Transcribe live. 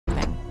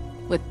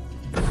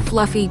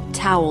fluffy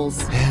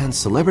towels. And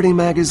celebrity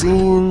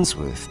magazines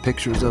with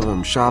pictures of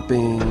them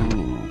shopping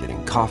and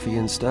getting coffee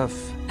and stuff.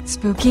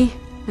 Spooky?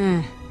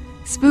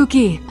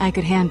 Spooky, I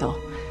could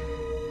handle.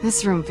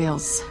 This room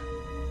feels...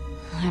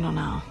 I don't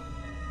know.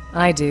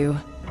 I do.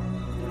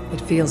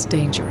 It feels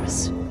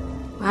dangerous.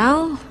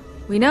 Well,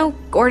 we know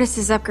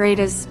Gordis's upgrade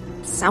is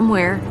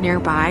somewhere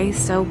nearby,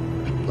 so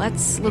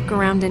let's look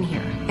around in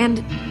here. And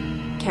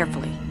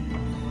carefully.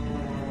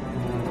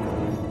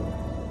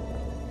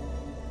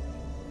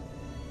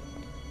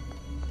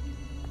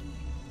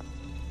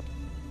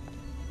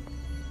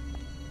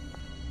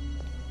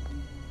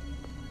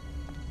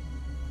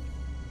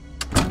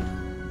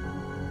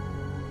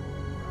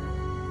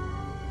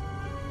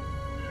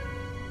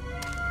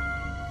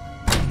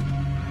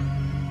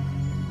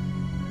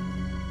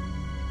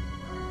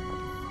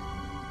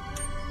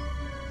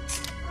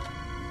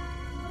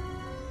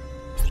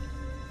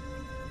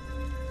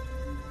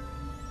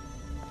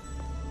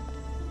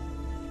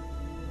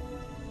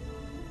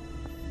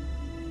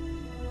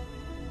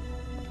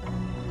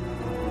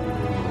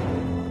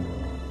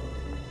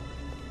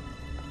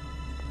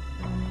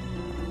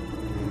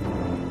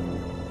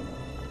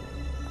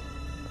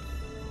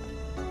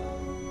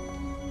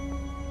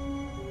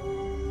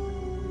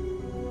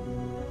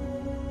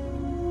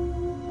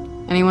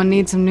 Anyone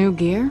need some new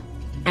gear?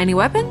 Any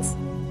weapons?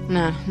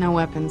 Nah, no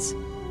weapons.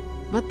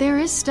 But there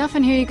is stuff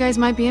in here you guys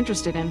might be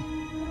interested in.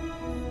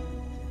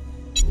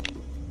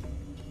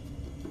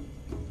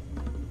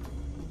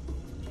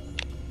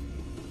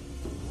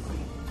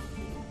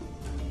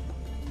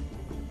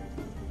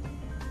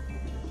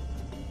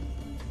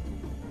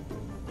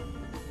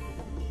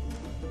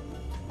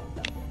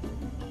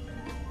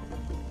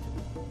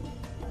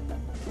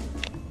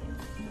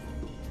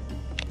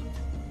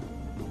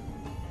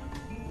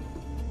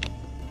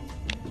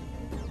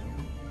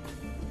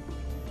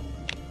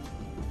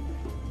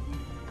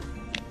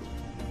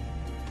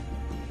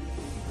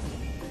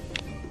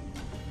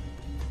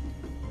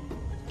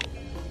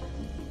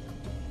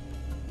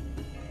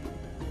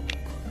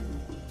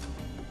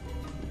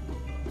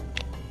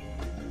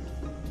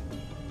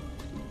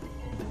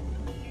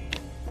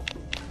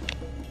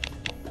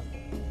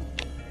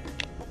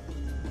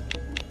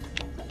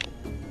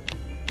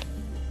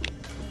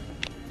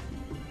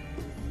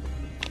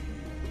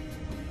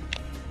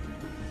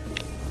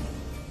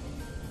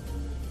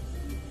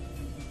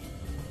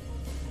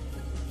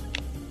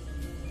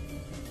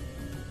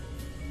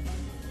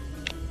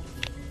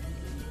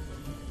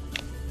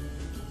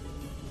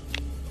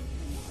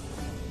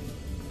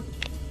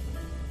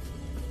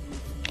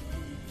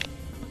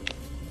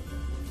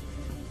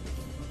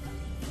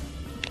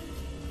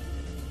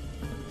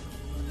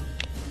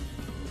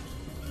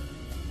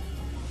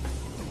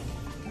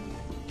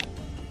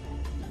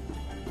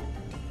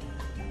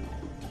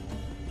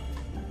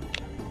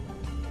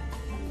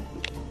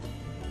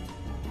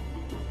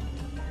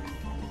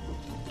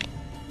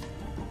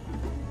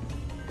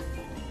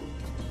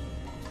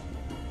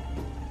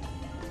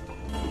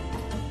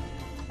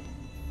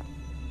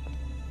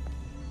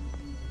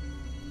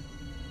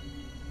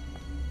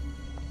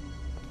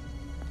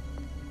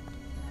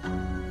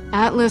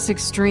 Atlas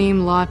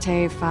Extreme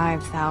Latte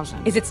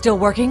 5000. Is it still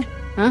working?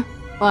 Huh?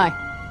 Why?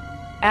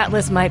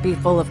 Atlas might be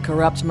full of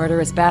corrupt,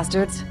 murderous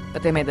bastards,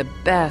 but they made the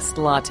best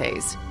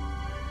lattes.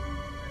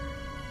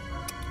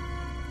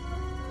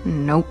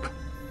 Nope.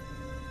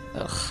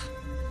 Ugh.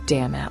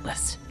 Damn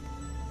Atlas.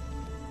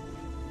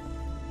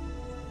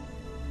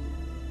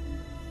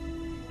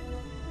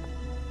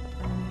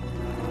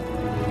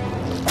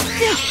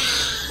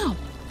 Oh,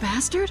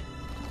 bastard!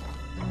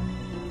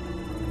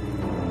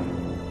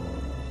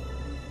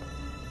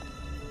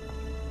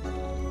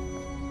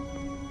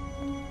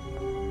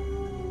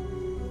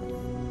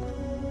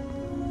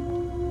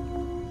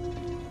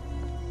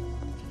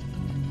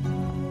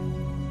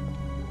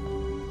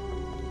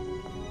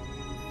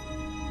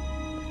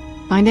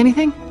 Find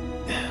anything?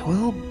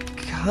 Well,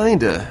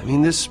 kinda. I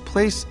mean, this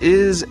place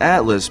is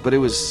Atlas, but it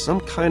was some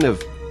kind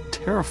of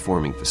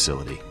terraforming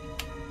facility.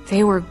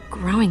 They were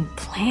growing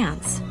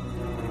plants.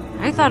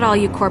 I thought all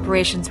you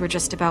corporations were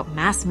just about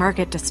mass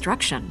market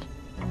destruction.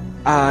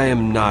 I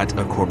am not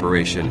a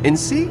corporation. And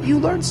see, you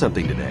learned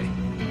something today.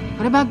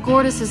 What about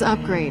Gordis's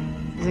upgrade?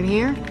 Is it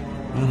here?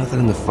 Well,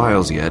 nothing in the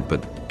files yet,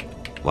 but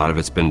a lot of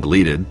it's been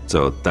deleted,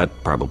 so that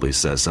probably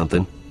says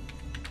something.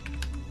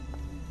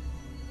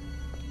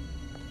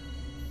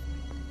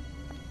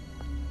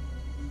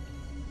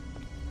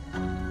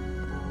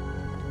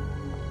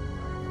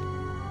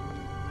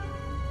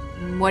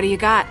 What do you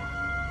got?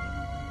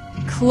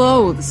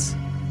 Clothes.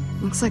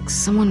 Looks like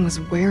someone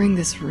was wearing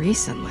this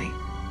recently.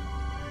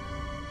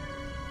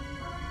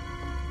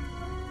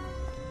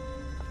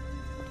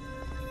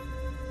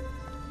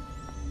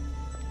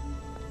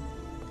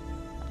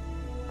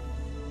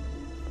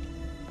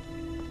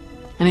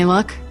 Any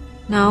luck?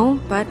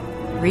 No, but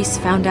Reese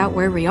found out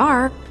where we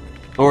are.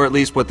 Or at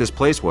least what this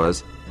place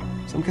was.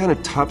 Some kind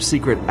of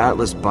top-secret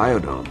Atlas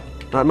biodome.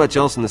 Not much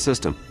else in the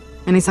system.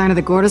 Any sign of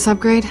the Gordis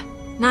upgrade?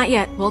 Not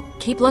yet. We'll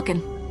keep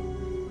looking.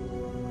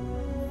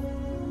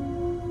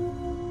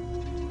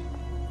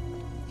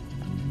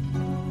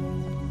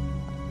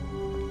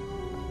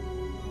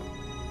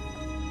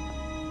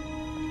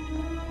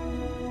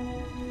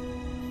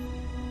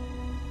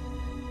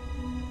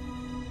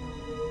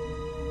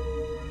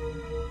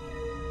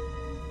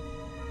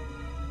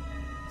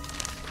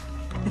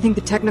 I think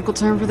the technical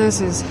term for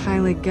this is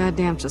highly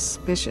goddamn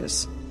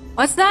suspicious.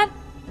 What's that?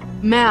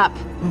 Map.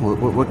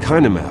 What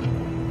kind of map?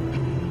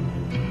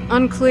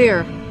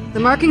 Unclear. The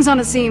markings on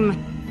it seem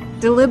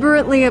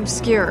deliberately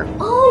obscure.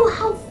 Oh,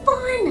 how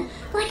fun!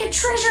 Like a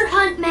treasure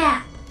hunt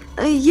map.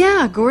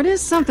 Yeah, Gortys,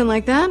 something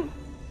like that.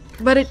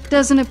 But it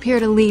doesn't appear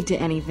to lead to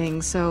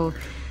anything, so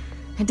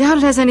I doubt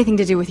it has anything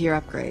to do with your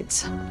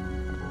upgrades.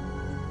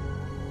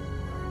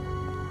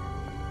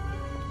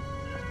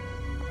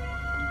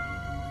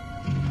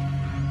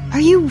 Are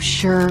you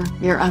sure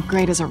your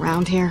upgrade is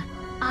around here?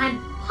 I'm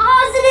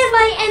positive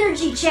my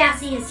energy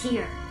chassis is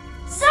here.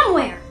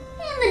 Somewhere.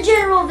 In the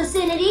general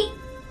vicinity.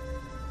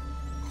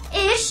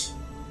 Ish.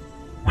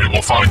 We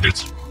will find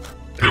it.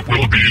 It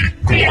will be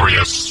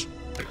glorious.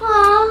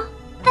 Aw,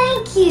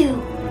 thank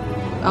you.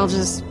 I'll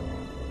just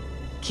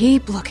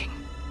keep looking.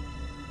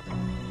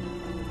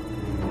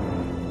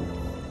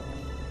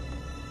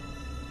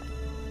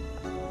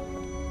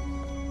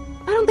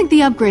 I don't think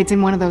the upgrade's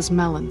in one of those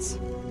melons.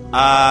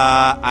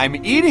 I'm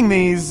eating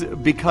these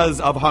because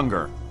of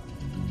hunger.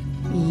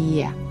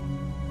 Yeah,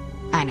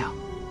 I know.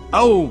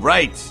 Oh,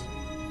 right.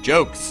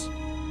 Jokes.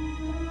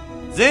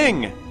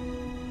 Zing!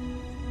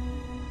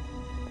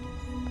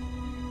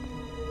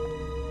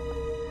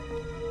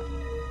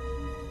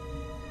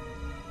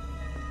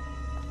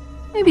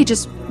 Maybe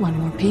just one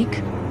more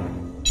peek.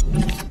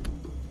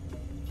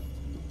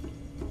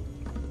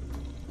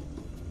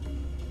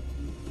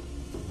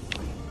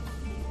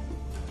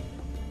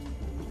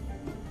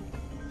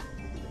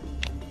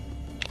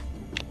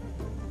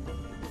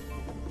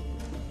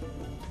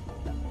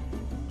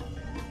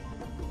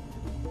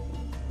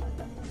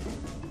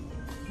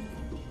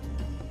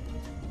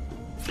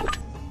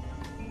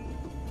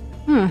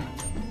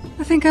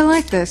 I think I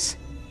like this.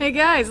 Hey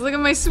guys, look at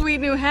my sweet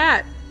new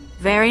hat.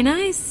 Very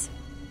nice.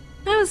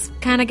 I was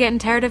kinda getting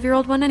tired of your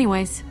old one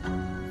anyways.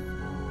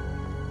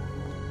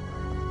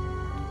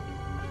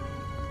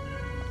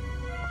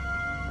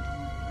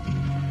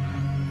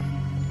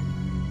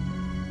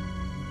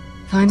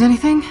 Find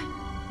anything?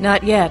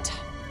 Not yet.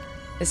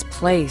 This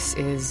place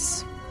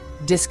is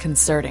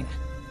disconcerting.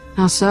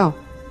 How so?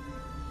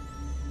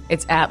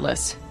 It's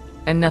Atlas,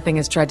 and nothing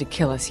has tried to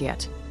kill us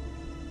yet.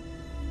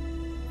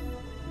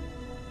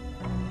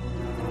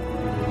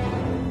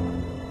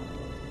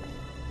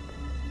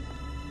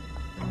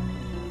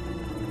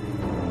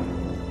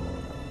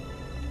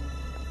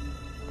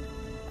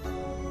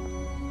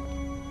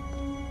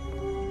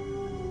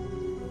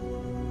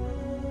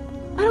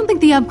 I don't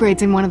think the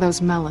upgrade's in one of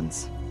those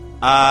melons.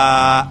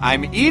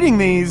 I'm eating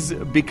these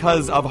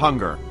because of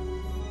hunger.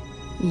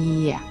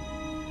 Yeah,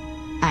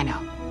 I know.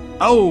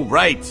 Oh,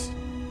 right.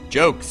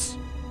 Jokes.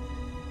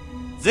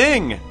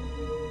 Zing!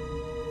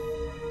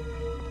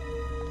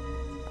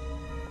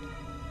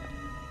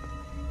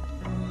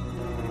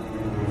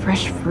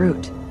 Fresh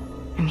fruit.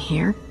 In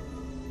here?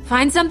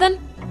 Find something?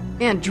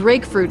 Yeah,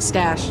 Drake fruit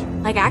stash.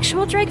 Like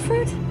actual drake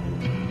fruit?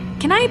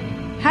 Can I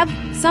have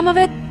some of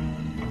it?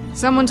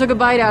 Someone took a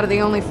bite out of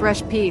the only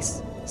fresh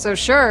piece. So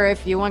sure,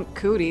 if you want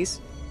cooties.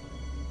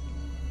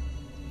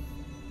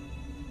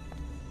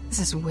 This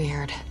is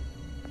weird.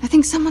 I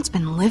think someone's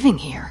been living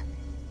here.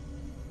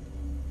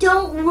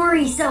 Don't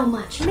worry so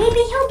much. Maybe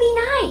he'll be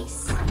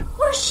nice.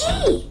 Or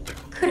she.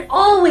 Could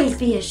always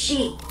be a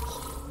she.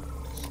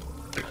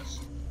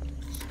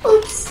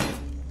 Oops.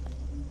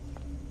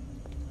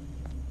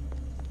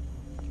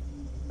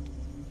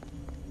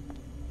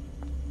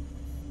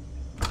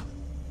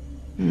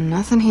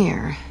 Nothing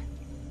here.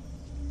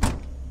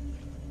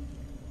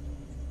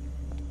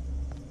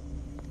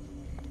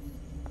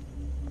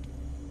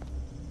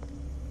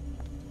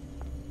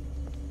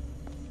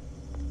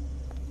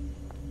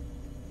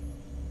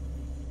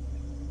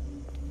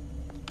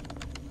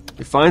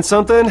 You find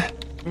something?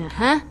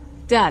 Uh-huh.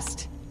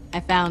 Dust.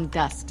 I found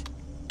dust.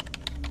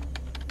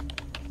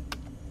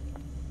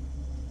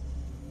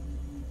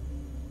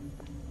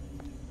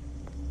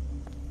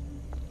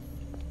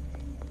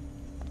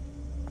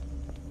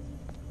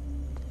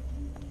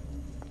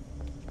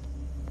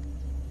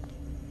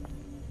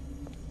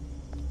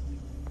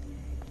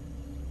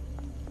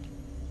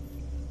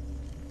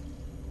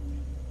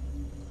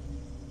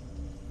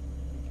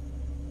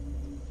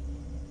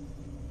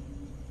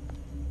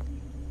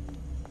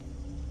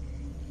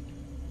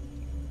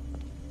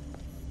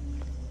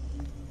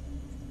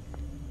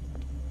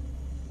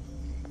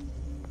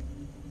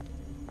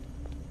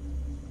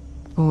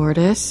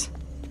 Borderlands?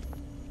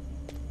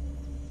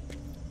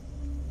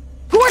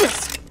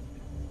 Borderlands!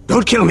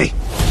 Don't kill me!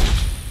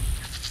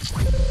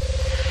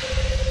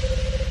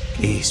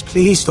 Please,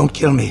 please don't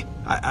kill me.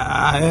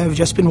 I've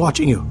just been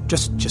watching you.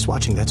 Just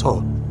watching, that's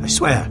all. I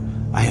swear,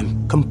 I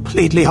am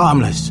completely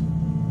harmless.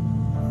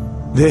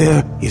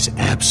 There is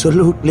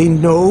absolutely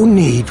no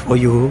need for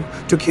you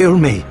to kill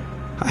me.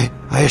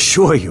 I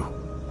assure you.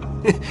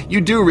 You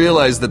do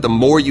realize that the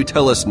more you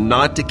tell us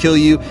not to kill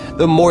you,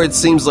 the more it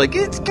seems like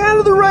it's kind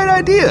of the right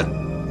idea.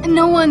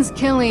 No one's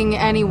killing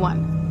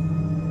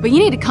anyone. But you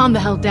need to calm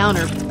the hell down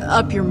or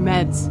up your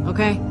meds,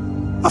 okay?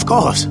 Of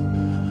course.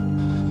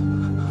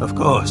 Of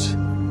course.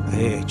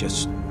 I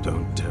just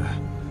don't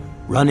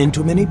run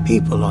into many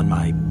people on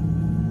my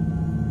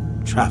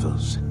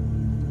travels.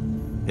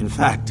 In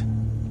fact,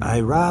 I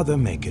rather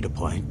make it a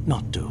point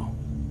not to.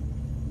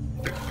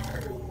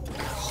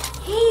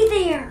 Hey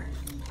there!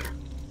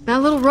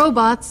 That little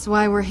robot's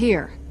why we're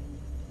here.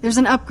 There's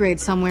an upgrade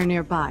somewhere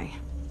nearby.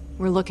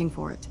 We're looking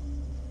for it.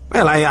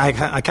 Well,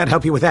 I can't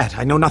help you with that.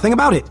 I know nothing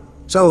about it.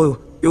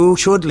 So, you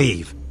should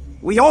leave.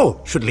 We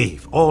all should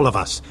leave, all of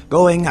us,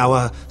 going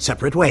our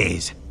separate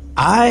ways.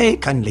 I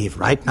can leave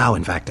right now,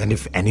 in fact, and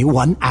if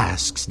anyone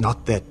asks,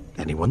 not that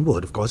anyone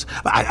would, of course,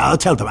 but I'll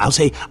tell them, I'll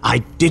say, I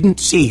didn't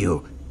see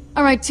you.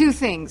 Alright, two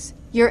things.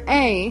 You're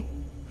A,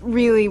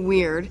 really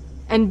weird,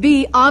 and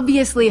B,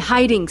 obviously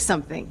hiding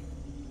something.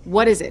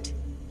 What is it?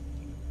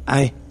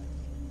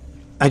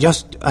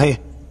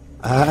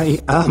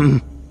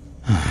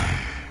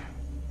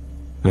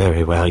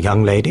 Very well,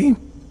 young lady.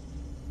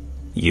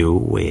 You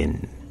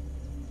win.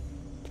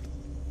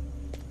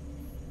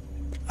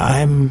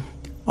 I'm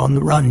on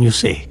the run, you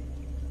see.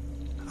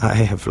 I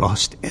have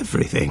lost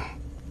everything.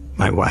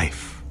 My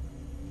wife,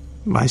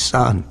 my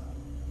son,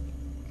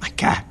 my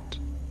cat.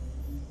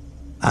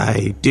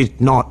 I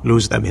did not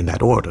lose them in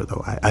that order,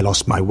 though. I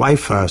lost my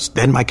wife first,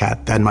 then my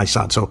cat, then my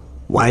son. So,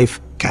 wife,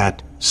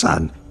 cat,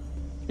 son.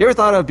 You ever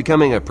thought of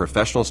becoming a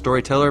professional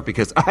storyteller?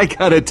 Because I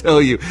gotta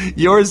tell you,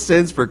 your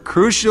sense for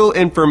crucial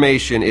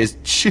information is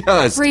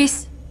just...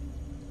 Reese.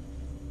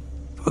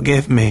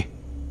 Forgive me.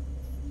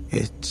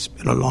 It's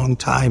been a long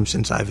time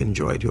since I've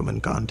enjoyed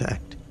human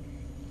contact.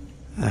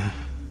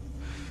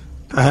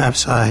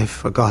 Perhaps I've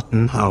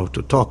forgotten how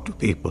to talk to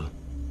people.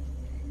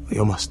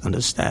 You must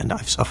understand,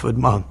 I've suffered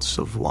months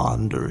of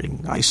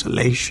wandering,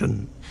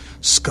 isolation,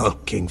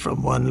 skulking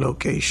from one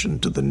location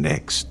to the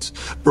next,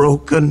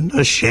 broken,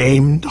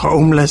 ashamed,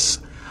 homeless.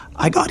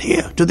 I got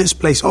here, to this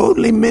place,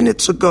 only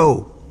minutes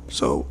ago,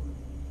 so...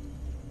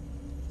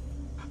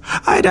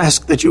 I'd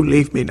ask that you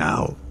leave me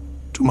now,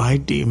 to my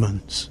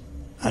demons,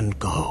 and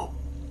go.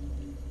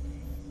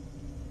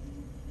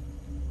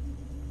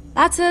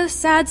 That's a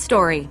sad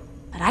story,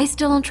 but I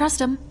still don't trust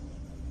him.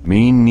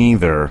 Me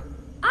neither.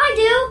 I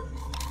do!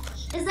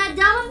 Is that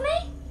dumb of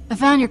me? I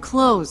found your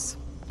clothes.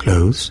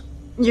 Clothes?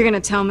 You're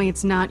gonna tell me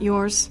it's not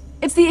yours?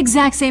 It's the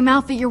exact same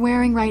outfit you're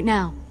wearing right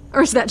now.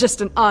 Or is that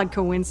just an odd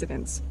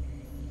coincidence?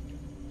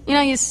 You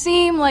know, you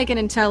seem like an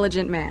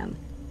intelligent man.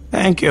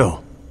 Thank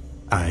you.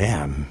 I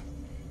am.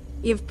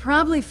 You've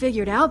probably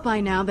figured out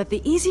by now that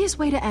the easiest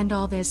way to end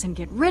all this and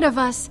get rid of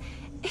us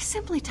is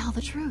simply tell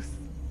the truth.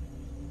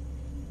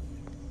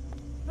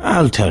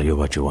 I'll tell you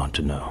what you want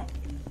to know.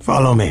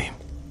 Follow me.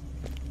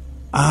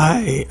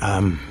 I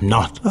am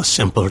not a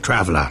simple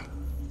traveler.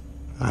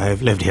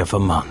 I've lived here for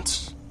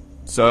months.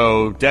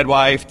 So, dead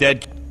wife,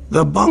 dead...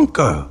 The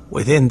bunker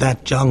within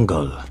that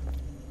jungle.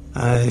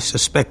 I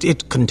suspect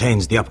it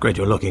contains the upgrade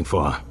you're looking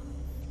for.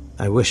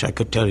 I wish I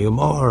could tell you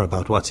more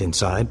about what's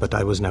inside, but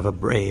I was never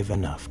brave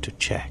enough to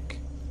check.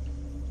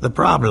 The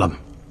problem,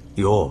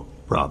 your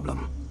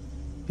problem,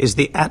 is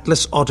the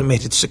Atlas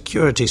automated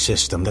security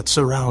system that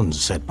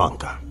surrounds said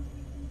bunker.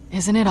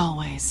 Isn't it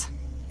always?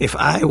 If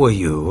I were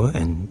you,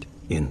 and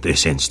in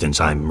this instance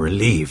I'm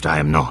relieved I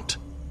am not,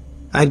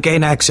 I'd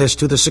gain access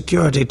to the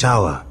security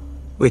tower,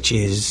 which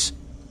is...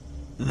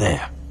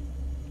 there.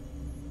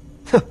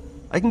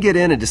 I can get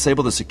in and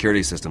disable the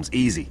security systems,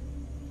 easy.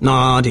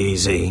 Not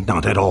easy,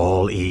 not at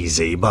all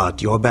easy,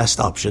 but your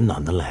best option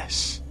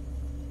nonetheless.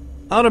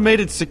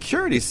 Automated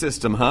security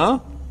system, huh?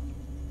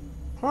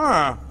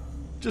 Huh.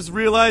 Just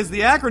realized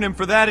the acronym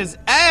for that is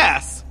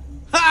ASS!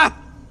 Ha!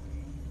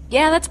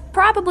 Yeah, that's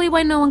probably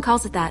why no one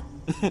calls it that.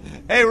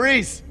 Hey,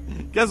 Reese,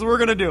 guess what we're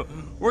gonna do?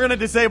 We're gonna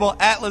disable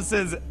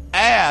Atlas's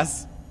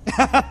ass.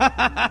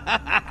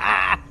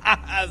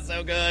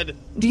 So good.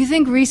 Do you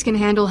think Reese can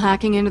handle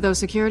hacking into those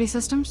security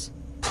systems?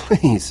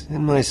 Please,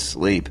 in my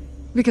sleep.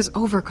 Because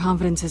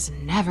overconfidence has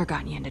never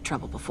gotten you into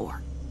trouble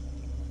before.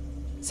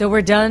 So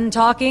we're done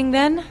talking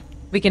then?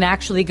 We can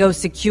actually go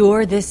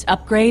secure this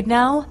upgrade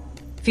now?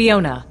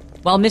 Fiona,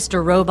 while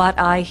Mr. Robot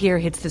Eye here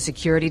hits the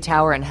security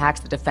tower and hacks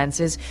the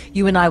defenses,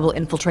 you and I will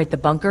infiltrate the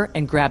bunker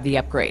and grab the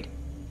upgrade.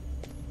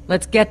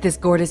 Let's get this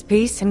gorgeous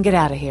piece and get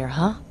out of here,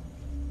 huh?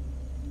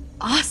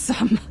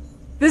 Awesome!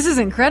 This is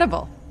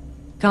incredible.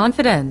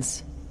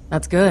 Confidence.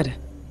 That's good.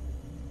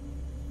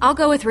 I'll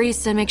go with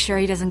Reese to make sure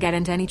he doesn't get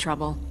into any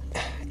trouble.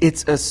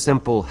 It's a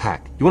simple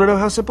hack. You want to know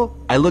how simple?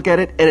 I look at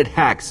it and it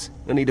hacks.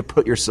 No need to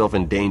put yourself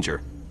in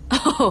danger.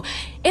 Oh,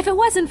 if it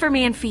wasn't for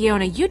me and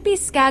Fiona, you'd be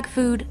skag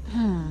food.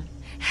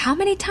 How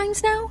many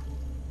times now?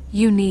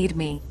 You need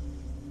me.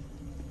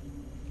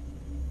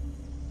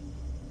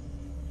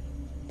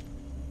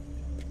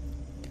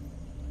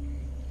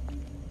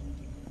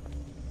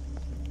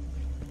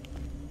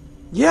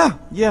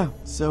 Yeah,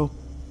 so,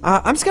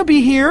 I'm just gonna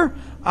be here,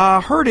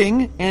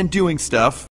 hurting and doing stuff.